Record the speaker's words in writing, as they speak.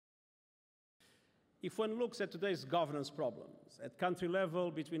if one looks at today's governance problems, at country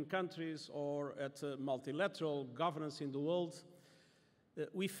level, between countries, or at multilateral governance in the world,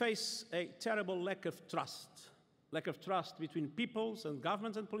 we face a terrible lack of trust between peoples and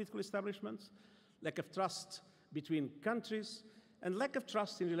governments and political establishments, lack of trust between countries, and lack of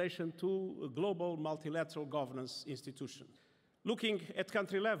trust in relation to global multilateral governance institutions. Looking at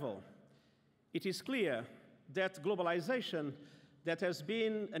country level, it is clear that globalization that has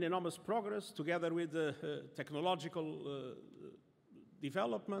been an enormous progress together with technological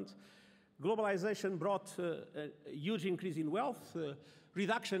development. Globalization brought a huge increase in wealth,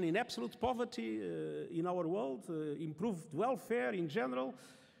 reduction in absolute poverty in our world, improved welfare in general,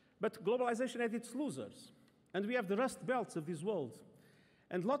 but globalization had its losers. And we have the rust belts of this world.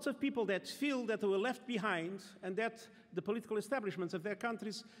 And lots of people that feel that they were left behind and that the political establishments of their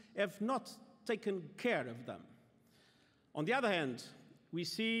countries have not taken care of them. On the other hand, we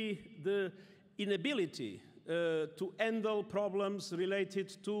see the inability to handle problems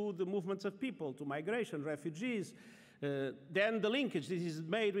related to the movements of people, to migration, refugees, then the linkage this is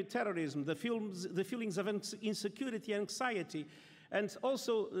made with terrorism, the feelings of insecurity, anxiety, and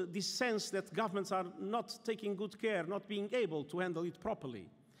also this sense that governments are not taking good care, not being able to handle it properly.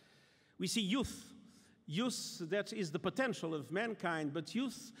 We see youth that is the potential of mankind, but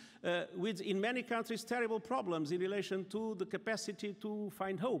youth with, in many countries, terrible problems in relation to the capacity to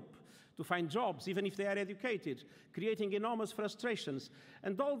find hope, to find jobs, even if they are educated, creating enormous frustrations.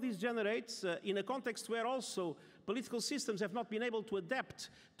 And all this generates, in a context where also political systems have not been able to adapt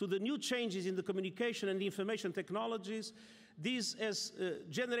to the new changes in the communication and the information technologies, this has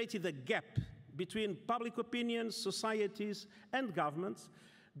generated a gap between public opinion, societies, and governments,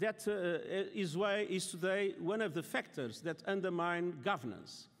 that is today one of the factors that undermine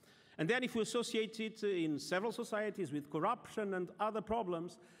governance. And then if we associate it in several societies with corruption and other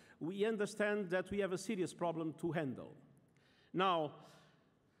problems, we understand that we have a serious problem to handle. Now,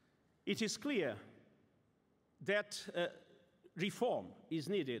 it is clear that reform is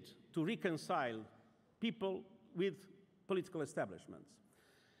needed to reconcile people with political establishments.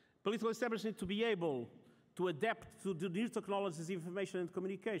 Political establishments need to be able to adapt to the new technologies, information and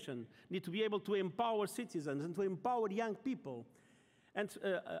communication, need to be able to empower citizens and to empower young people. And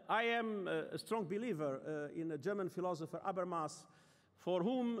I am a strong believer in a German philosopher, Habermas, for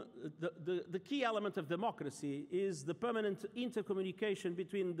whom the key element of democracy is the permanent intercommunication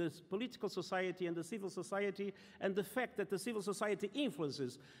between the political society and the civil society, and the fact that the civil society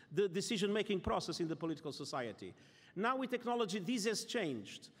influences the decision-making process in the political society. Now with technology, this has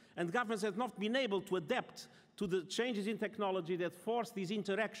changed, and governments have not been able to adapt to the changes in technology that force this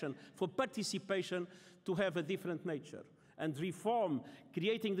interaction for participation to have a different nature. And reform,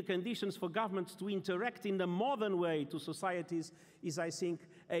 creating the conditions for governments to interact in a modern way to societies, is, I think,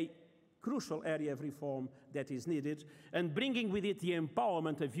 a crucial area of reform that is needed, and bringing with it the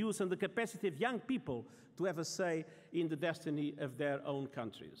empowerment of youth and the capacity of young people to have a say in the destiny of their own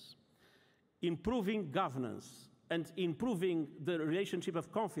countries. Improving governance and improving the relationship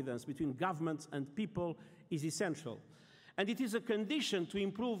of confidence between governments and people is essential. And it is a condition to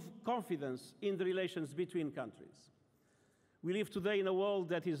improve confidence in the relations between countries. We live today in a world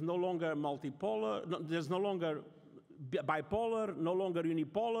that is no longer multipolar, there's no longer bipolar, no longer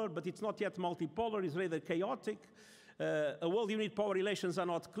unipolar, but it's not yet multipolar, it's rather chaotic. A world in which power relations are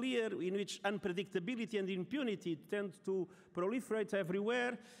not clear, in which unpredictability and impunity tend to proliferate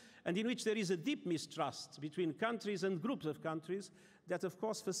everywhere, and in which there is a deep mistrust between countries and groups of countries that, of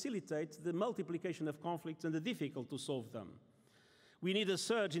course, facilitate the multiplication of conflicts and the difficulty to solve them. We need a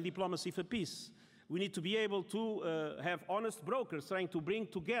surge in diplomacy for peace. We need to be able to have honest brokers trying to bring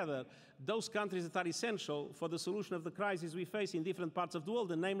together those countries that are essential for the solution of the crises we face in different parts of the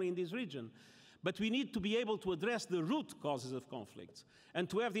world, and namely in this region. But we need to be able to address the root causes of conflict and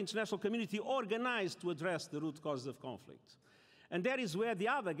to have the international community organized to address the root causes of conflict. And that is where the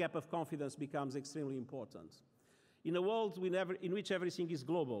other gap of confidence becomes extremely important. In a world in which everything is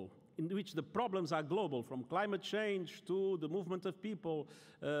global, in which the problems are global, from climate change to the movement of people,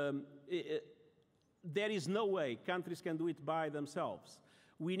 there is no way countries can do it by themselves.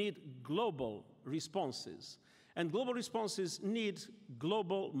 We need global responses. And global responses need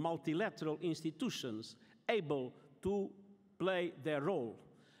global multilateral institutions able to play their role.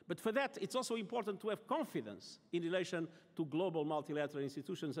 But for that, it's also important to have confidence in relation to global multilateral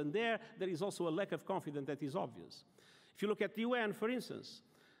institutions. And there is also a lack of confidence that is obvious. If you look at the UN, for instance,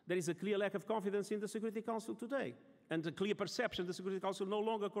 there is a clear lack of confidence in the Security Council today. And a clear perception the Security Council no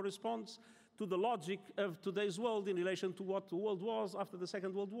longer corresponds to the logic of today's world in relation to what the world was after the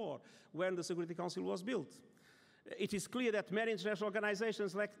Second World War, when the Security Council was built. It is clear that many international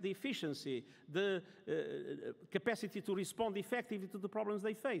organizations lack the efficiency, the capacity to respond effectively to the problems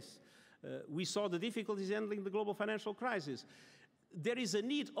they face. We saw the difficulties handling the global financial crisis. There is a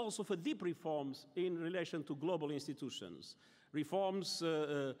need also for deep reforms in relation to global institutions. Reforms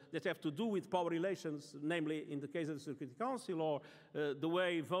that have to do with power relations, namely in the case of the Security Council, or the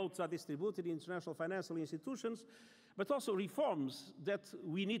way votes are distributed in international financial institutions, but also reforms that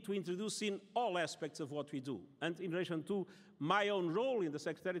we need to introduce in all aspects of what we do. And in relation to my own role in the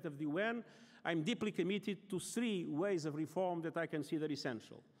Secretariat of the UN, I'm deeply committed to 3 ways of reform that I consider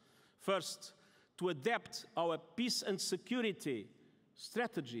essential. First, to adapt our peace and security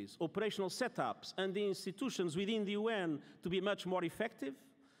strategies, operational setups, and the institutions within the UN to be much more effective.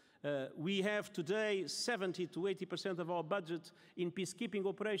 We have today 70 to 80% of our budget in peacekeeping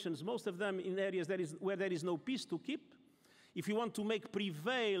operations, most of them in areas where there is no peace to keep. If you want to make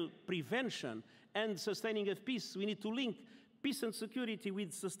prevail prevention and sustaining of peace, we need to link peace and security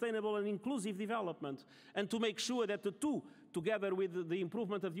with sustainable and inclusive development, and to make sure that the two, together with the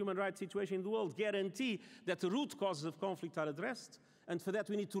improvement of the human rights situation in the world, guarantee that the root causes of conflict are addressed. And for that,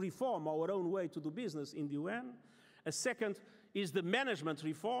 we need to reform our own way to do business in the UN. A second is the management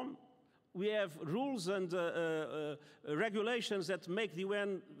reform. We have rules and regulations that make the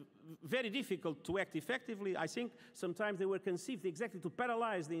UN very difficult to act effectively. I think sometimes they were conceived exactly to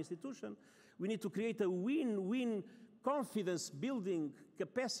paralyze the institution. We need to create a win-win confidence-building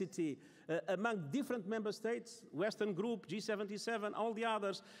capacity among different member states, Western Group, G77, all the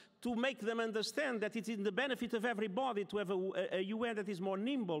others, to make them understand that it's in the benefit of everybody to have a UN that is more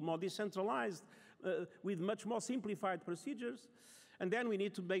nimble, more decentralized, with much more simplified procedures. And then we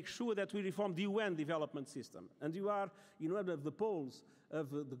need to make sure that we reform the UN development system. And you are in one of the poles of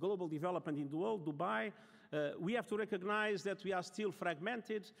the global development in the world, Dubai. We have to recognize that we are still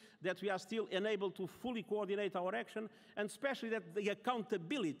fragmented, that we are still unable to fully coordinate our action, and especially that the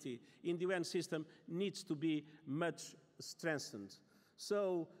accountability in the UN system needs to be much strengthened.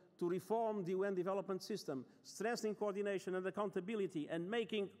 So, to reform the UN development system, strengthening coordination and accountability, and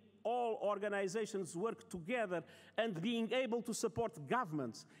making all organizations work together, and being able to support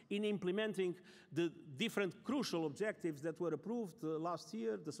governments in implementing the different crucial objectives that were approved last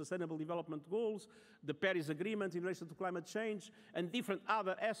year, the Sustainable Development Goals, the Paris Agreement in relation to climate change, and different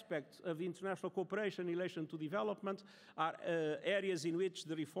other aspects of international cooperation in relation to development are areas in which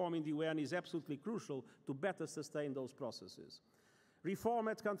the reform in the UN is absolutely crucial to better sustain those processes. Reform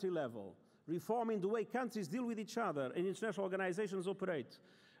at country level, reform in the way countries deal with each other and international organizations operate,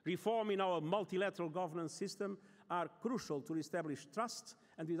 reform in our multilateral governance system are crucial to establish trust,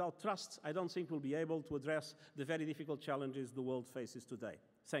 and without trust, I don't think we'll be able to address the very difficult challenges the world faces today.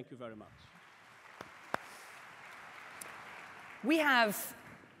 Thank you very much. We have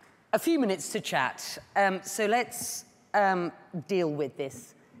a few minutes to chat, so let's deal with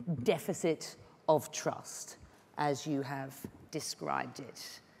this deficit of trust, as you have described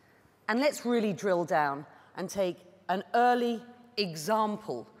it. And let's really drill down and take an early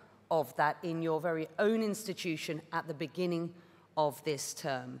example of that in your very own institution at the beginning of this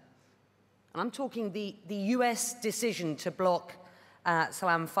term. And I'm talking the US decision to block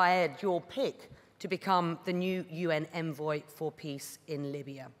Salam Fayyad, your pick, to become the new UN envoy for peace in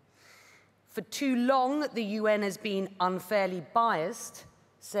Libya. For too long, the UN has been unfairly biased,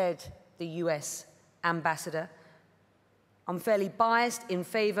 said the US ambassador, unfairly biased in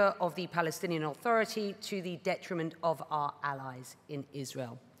favor of the Palestinian Authority to the detriment of our allies in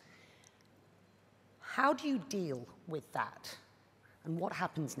Israel. How do you deal with that? And what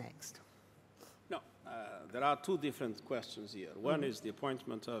happens next? No, there are two different questions here. One is the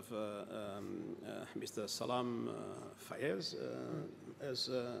appointment of Mr. Salam Fayyad as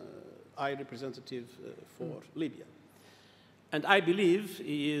High Representative for Libya. And I believe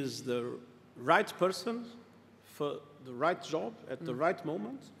he is the right person for the right job at the right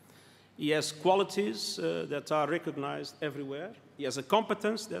moment. He has qualities that are recognized everywhere. He has a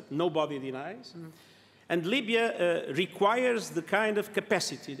competence that nobody denies. And Libya requires the kind of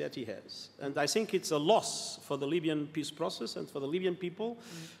capacity that he has. And I think it's a loss for the Libyan peace process and for the Libyan people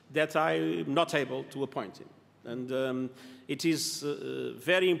that I'm not able to appoint him. And it is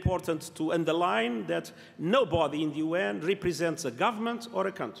very important to underline that nobody in the UN represents a government or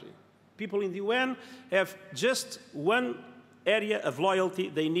a country. People in the UN have just one area of loyalty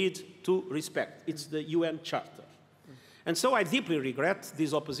they need to respect. It's the UN Charter. And so I deeply regret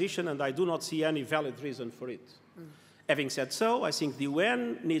this opposition, and I do not see any valid reason for it. Having said so, I think the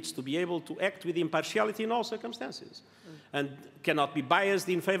UN needs to be able to act with impartiality in all circumstances and cannot be biased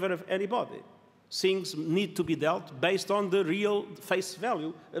in favor of anybody. Things need to be dealt based on the real face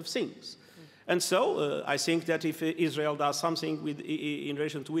value of things. And so I think that if Israel does something in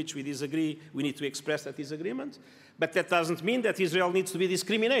relation to which we disagree, we need to express that disagreement. But that doesn't mean that Israel needs to be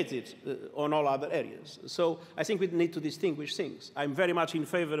discriminated on all other areas. So I think we need to distinguish things. I'm very much in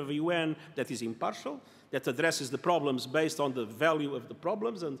favor of a UN that is impartial, that addresses the problems based on the value of the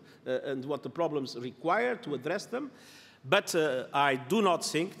problems and what the problems require to address them. But I do not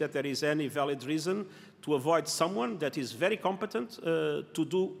think that there is any valid reason to avoid someone that is very competent to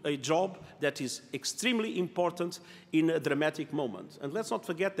do a job that is extremely important in a dramatic moment. And let's not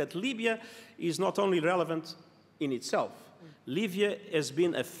forget that Libya is not only relevant in itself. Libya has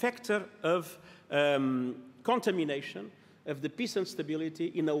been a factor of contamination of the peace and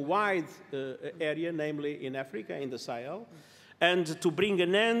stability in a wide area, namely in Africa, in the Sahel. And to bring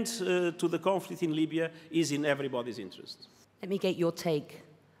an end to the conflict in Libya is in everybody's interest. Let me get your take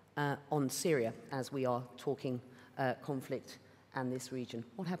on Syria as we are talking conflict and this region.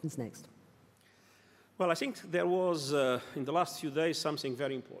 What happens next? Well, I think there was, in the last few days, something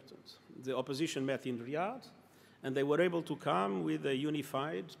very important. The opposition met in Riyadh, and they were able to come with a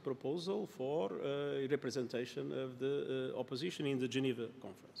unified proposal for representation of the opposition in the Geneva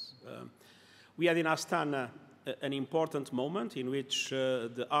conference. We had in Astana an important moment in which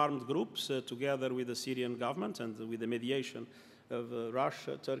the armed groups, together with the Syrian government and with the mediation of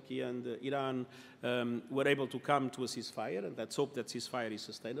Russia, Turkey, and Iran, were able to come to a ceasefire, and let's hope that ceasefire is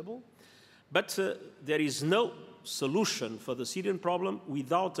sustainable. But there is no solution for the Syrian problem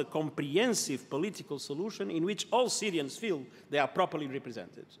without a comprehensive political solution in which all Syrians feel they are properly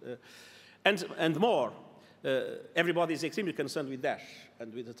represented. And more, everybody is extremely concerned with Daesh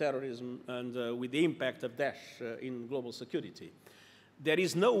and with the terrorism and with the impact of Daesh in global security. There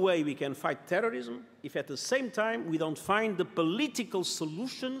is no way we can fight terrorism if at the same time we don't find the political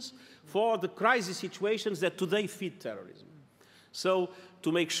solutions for the crisis situations that today feed terrorism. So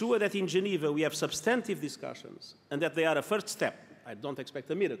to make sure that in Geneva we have substantive discussions and that they are a first step, I don't expect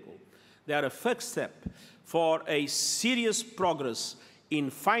a miracle, they are a first step for a serious progress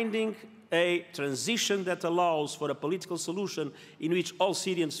in finding a transition that allows for a political solution in which all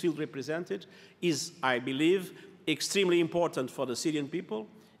Syrians feel represented is, I believe, extremely important for the Syrian people,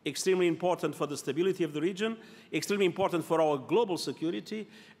 extremely important for the stability of the region, extremely important for our global security,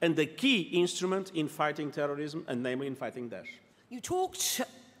 and the key instrument in fighting terrorism, and namely in fighting Daesh. You talked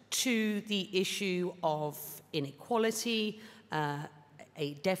to the issue of inequality,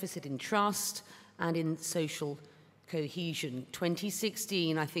 a deficit in trust, and in social cohesion.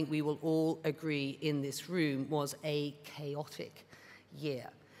 2016, I think we will all agree in this room, was a chaotic year.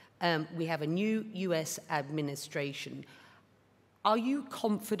 We have a new US administration. Are you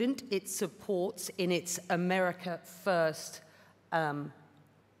confident it supports in its America First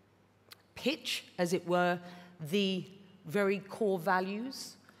pitch, as it were, the very core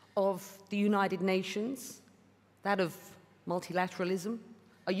values of the United Nations, that of multilateralism?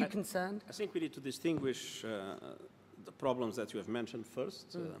 Are you concerned? I think we need to distinguish the problems that you have mentioned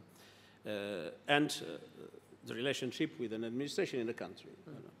first and the relationship with an administration in a country.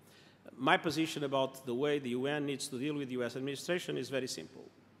 My position about the way the UN needs to deal with the US administration is very simple.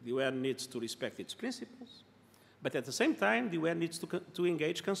 The UN needs to respect its principles, but at the same time, the UN needs to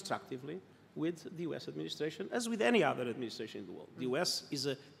engage constructively with the US administration, as with any other administration in the world. The US is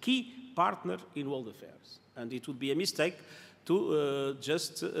a key partner in world affairs, and it would be a mistake to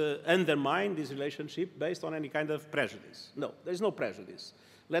just undermine this relationship based on any kind of prejudice. No, there's no prejudice.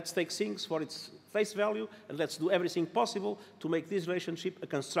 Let's take things for its face value, and let's do everything possible to make this relationship a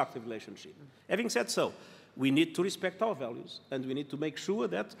constructive relationship. Having said so, we need to respect our values, and we need to make sure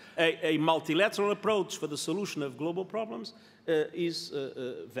that a multilateral approach for the solution of global problems is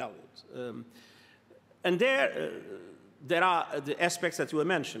valid. And there are the aspects that you were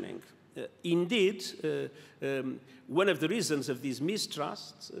mentioning. Indeed, one of the reasons of this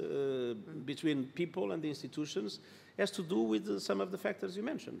mistrust between people and the institutions has to do with some of the factors you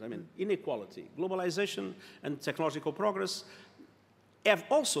mentioned. I mean, inequality, globalization, and technological progress have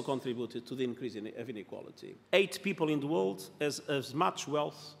also contributed to the increase of inequality. 8 people in the world has as much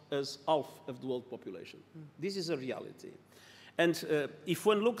wealth as half of the world population. This is a reality. And if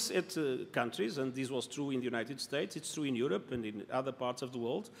one looks at countries, and this was true in the United States, it's true in Europe and in other parts of the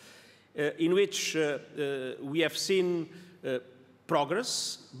world, in which we have seen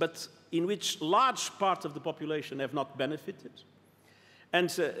progress, but in which large part of the population have not benefited, and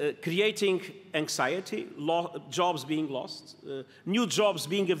creating anxiety, jobs being lost, new jobs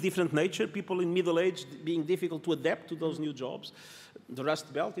being of different nature, people in middle age being difficult to adapt to those new jobs. The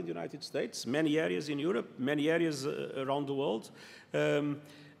Rust Belt in the United States, many areas in Europe, many areas around the world. And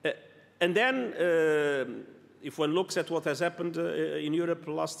then if one looks at what has happened in Europe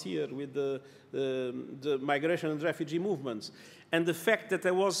last year with the migration and refugee movements, and the fact that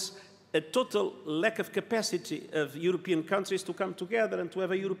there was a total lack of capacity of European countries to come together and to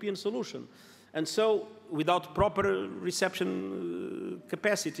have a European solution. And so, without proper reception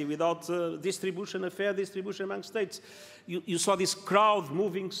capacity, without distribution, a fair distribution among states, you saw this crowd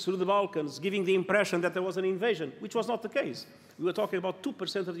moving through the Balkans, giving the impression that there was an invasion, which was not the case. We were talking about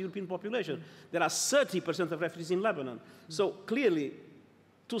 2% of the European population. There are 30% of refugees in Lebanon. So clearly,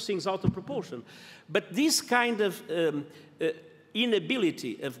 two things out of proportion. But this kind of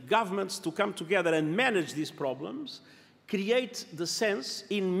inability of governments to come together and manage these problems create the sense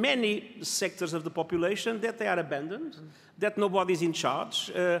in many sectors of the population that they are abandoned, that nobody's in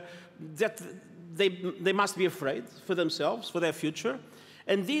charge, that they must be afraid for themselves, for their future.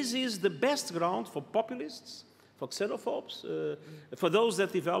 And this is the best ground for populists, for xenophobes, for those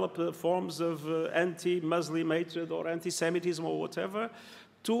that develop forms of anti-Muslim hatred or anti-Semitism or whatever,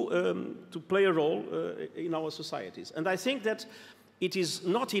 to play a role in our societies. And I think that it is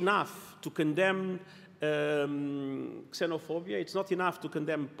not enough to condemn xenophobia, it's not enough to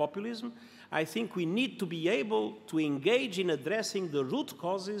condemn populism. I think we need to be able to engage in addressing the root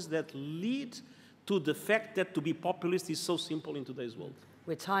causes that lead to the fact that to be populist is so simple in today's world.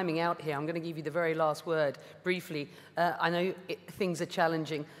 We're timing out here. I'm going to give you the very last word briefly. I know things are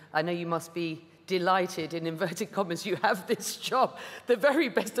challenging. I know you must be delighted, in inverted commas, you have this job. The very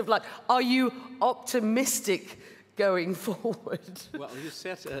best of luck. Are you optimistic going forward? Well, you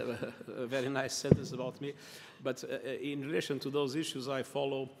said a very nice sentence about me, but in relation to those issues, I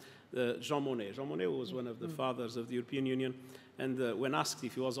follow Jean Monnet. Jean Monnet was one of the fathers of the European Union, and when asked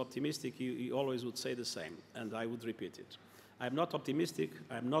if he was optimistic, he always would say the same, and I would repeat it. I'm not optimistic,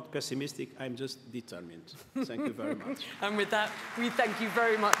 I'm not pessimistic, I'm just determined. Thank you very much. And with that, we thank you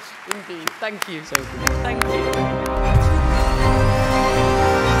very much indeed. Thank you. Thank you. Thank you.